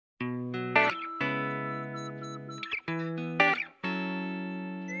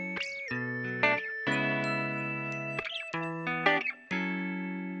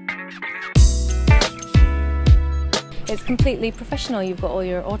it's completely professional. You've got all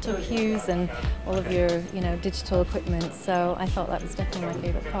your auto cues and all of your, digital equipment. So I thought that was definitely my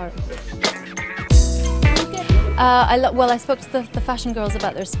favourite part. I spoke to the fashion girls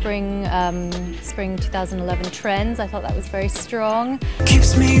about their spring 2011 trends. I thought that was very strong.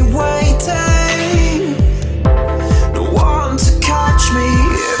 Keeps me waiting, no one to catch me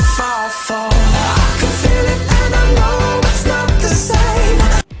if I fall. I can feel it and I know it's not the same.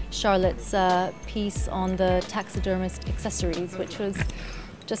 Charlotte's piece on the taxidermist accessories, which was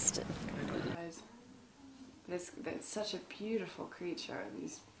just... It's such a beautiful creature.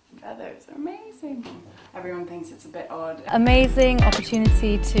 These feathers are amazing. Everyone thinks it's a bit odd. Amazing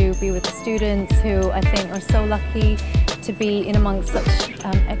opportunity to be with the students who I think are so lucky to be in amongst such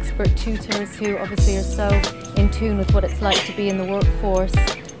expert tutors who obviously are so in tune with what it's like to be in the workforce,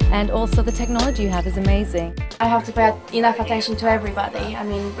 and also the technology you have is amazing. I have to pay enough attention to everybody. I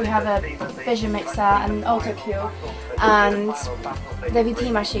mean, we have a vision mixer and auto cue and the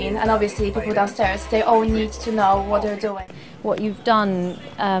VT machine, and obviously people downstairs, they all need to know what they're doing. What you've done,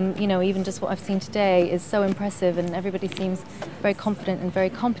 even just what I've seen today, is so impressive, and everybody seems very confident and very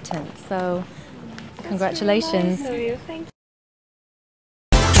competent. So, congratulations. That's really nice of you. Thank you.